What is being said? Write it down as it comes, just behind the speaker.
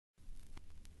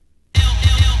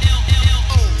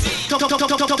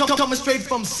Coming straight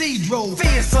from Cedro.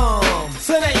 Fearsome,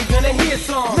 so now you're gonna hear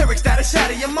some Lyrics that'll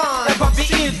shatter your mind. that pop your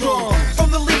eardrum. From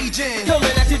the Legion,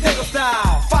 Coming at your Dago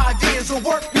style. 5 years of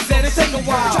work. You said it take a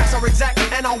while. Tracks are exact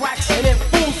and I wax. And then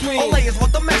full swing, Olay is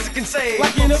what the Mexicans say.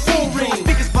 like in a full I ring.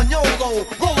 speak Espanolo,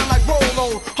 rolling like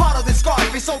Rolo, harder than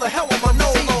Scarface, so the hell with my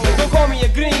no-no. Don't call me a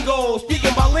gringo,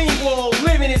 speaking bilingual,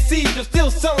 living in Caesar,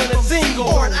 still selling a single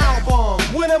Or an album.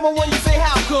 When #1, you say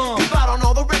how come? Keep out on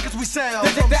all the records we sell.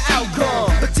 They take the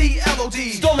outcome. The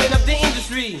TLOD. Storming up the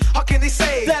industry, How can they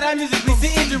say that our music leads to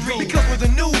injury. Because we're the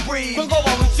new breed. We'll go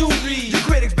on with you read You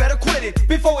critics better quit it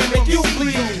before we make you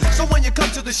bleed. So when you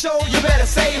come to the show, You better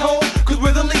say ho, cause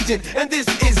we're the Legion, and this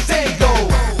is Dago.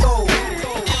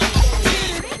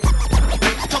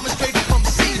 Coming straight from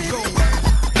Cedro.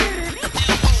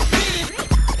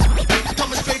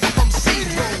 Coming straight from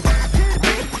Cedro.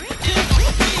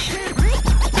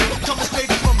 Coming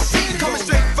straight from Cedro. Coming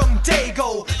straight from Dago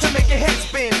to make your head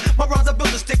spin. My rhymes are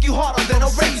built to stick you harder than a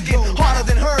raisin, harder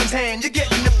than Hearn's hand. You're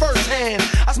getting it first hand.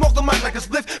 I smoke the mic like a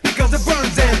spliff because it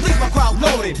burns and leaves my crowd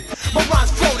loaded. My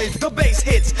rhymes floated, the bass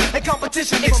hits, and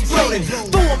competition exploded.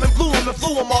 Threw 'em and blew 'em and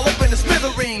flew 'em all up in the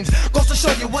smithereens. Goes to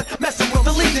show you what messing with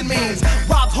the Legion means.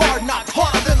 Robbed hard knocks,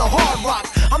 harder than the hard rocks.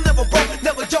 I'm never broke,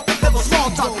 never joke, never small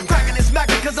talk. Cracking and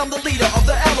smacking cause I'm the leader of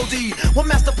the LOD. When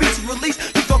masterpiece is released,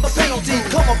 you feel the penalty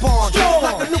come upon.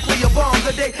 Like a nuclear bomb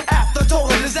the day after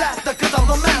total disaster. Cause I'm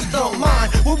the mastermind.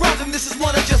 We're rhyming, this is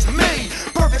one of just many.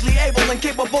 Perfectly able and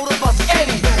capable of us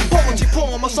any. Poetry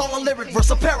poem, a song, a lyric, verse,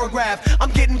 a paragraph.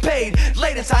 I'm getting paid,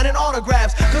 late and signing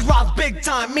autographs. Cause Rob's big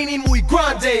time, meaning muy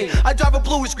grande. I drive a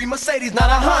bluish green Mercedes, not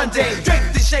a Hyundai.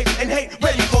 Draped in shape and hate,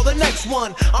 ready for the next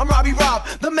one. I'm Robbie Rob,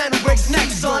 the man who breaks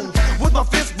necks, son. With my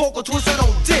fist vocal twisted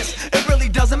on disc. It really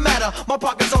doesn't matter, my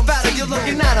pockets are fatter. You're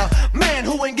looking at a man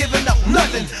who ain't giving up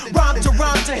nothing. Rhyme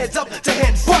to heads up to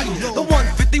head button. The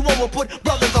 151 will put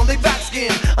brothers on their back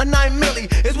skin. A 9 milli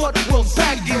is what we'll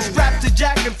pack in. Strapped to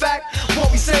jack, in fact,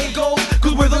 what we say goes.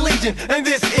 Cause we're the Legion, and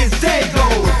this is Dago.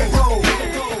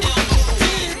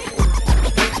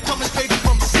 Coming straight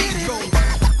from Cedro.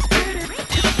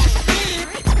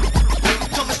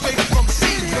 Coming straight from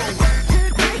Cedro.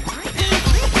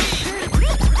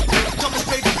 Coming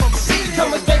straight from Cedro.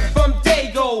 Coming straight from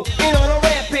Dago, in on a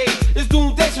rampage. It's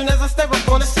doomstation as I step up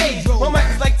on the stage. My mic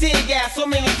is like tear gas, so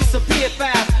many disappear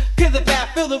fast. Kill the path,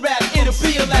 feel the rap, it'll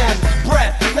be your last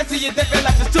breath. Next to your death, your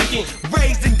life is tookin'.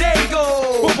 Raised in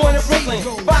Dago. We're born in Brooklyn,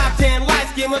 5'10", light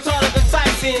skin, much harder than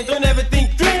Tyson. Don't ever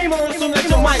think, dream, or assume that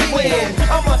you might win.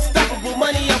 I'm unstoppable,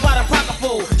 money about a pocket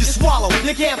full. You swallow.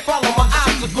 You can't follow my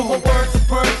obstacle. My words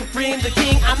superb, supreme, the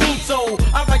king, I mean so.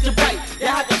 I write you right, you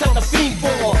have to tell the fiend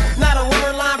for. Not a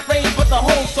word, line, phrase, but the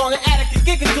whole song. An addict can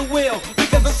kick it to will,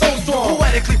 because I'm so strong.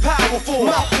 Poetically powerful.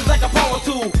 Mouth is like a power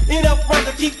tool. Enough run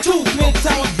to keep two twin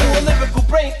towers full. A lyrical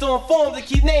brainstorm form to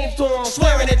keep names to 'em.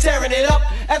 Swearing and tearing it up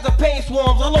as the pain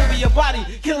swarms all over your body,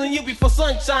 killing you before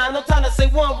sunshine. No time to say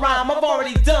one rhyme, I've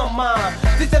already done mine.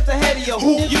 6 steps ahead of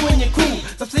you and your crew.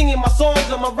 Stop singing my songs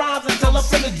and my rhymes until I'm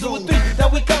finished 2 or 3.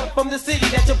 That we come from the city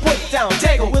that you put down.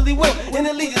 Dago, Willie Will, and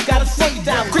the Legion's got us way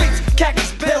down. Creeps,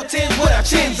 khakis, bell tins with our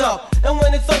chins up. And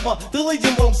when it's over, the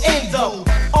Legion won't end up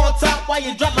on top while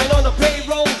you're dropping on the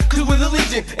payroll. Cause we're the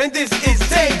Legion, and this is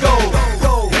Dago.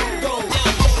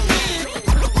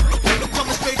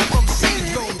 Coming straight from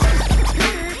Cedro.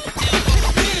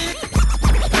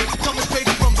 Coming straight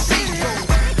from Cedro.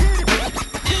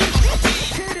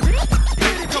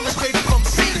 Coming straight from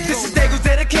Cedro. This is Dago's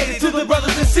dedicated To the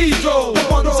brothers in Cedro, the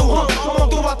ones who hung on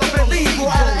throughout the illegal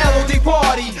at an LOD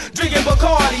party, drinking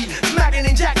Bacardi, smacking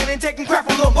and jacking and taking crap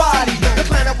from the body. The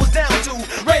clan that was down to,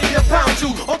 ready to pound you.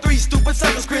 On 3 stupid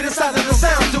suckers criticizing the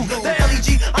sound too. The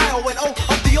LEGIONO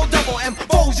of the O-double-M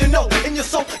foes, you know, in your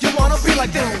soul you wanna be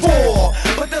like them 4.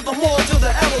 But there's a more to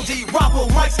the LOD. Robbo,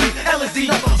 Mike, Steve, LSD,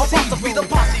 apostrophe the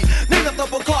posse. Name of the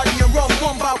Bacardi and rum,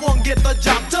 one by one, get the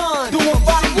job done. Do 1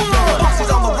 by 1. Posse's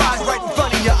on the rise right in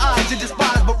front of your eyes. You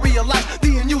despise but realize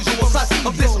the unusual size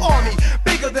of this army.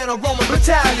 Bigger than a Roman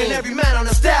battalion. Every man on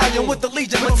a stallion with the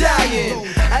Legion battalion.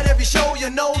 At every show you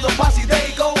know the posse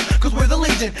they go. Cause we're the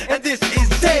Legion and this is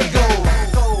Dago.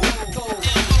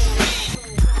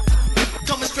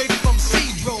 Coming straight from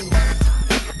Cedro.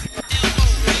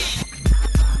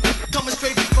 Coming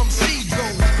straight from Cedro.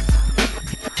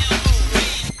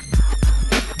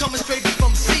 Coming straight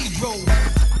from Cedro.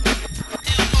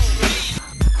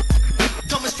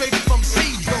 Coming straight from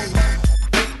Cedro.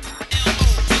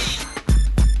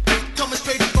 Coming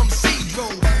straight from Cedro.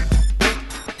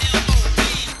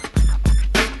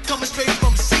 Coming straight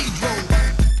from Cedro.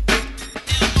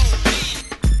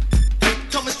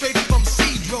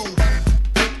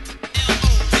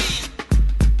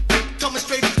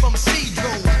 straight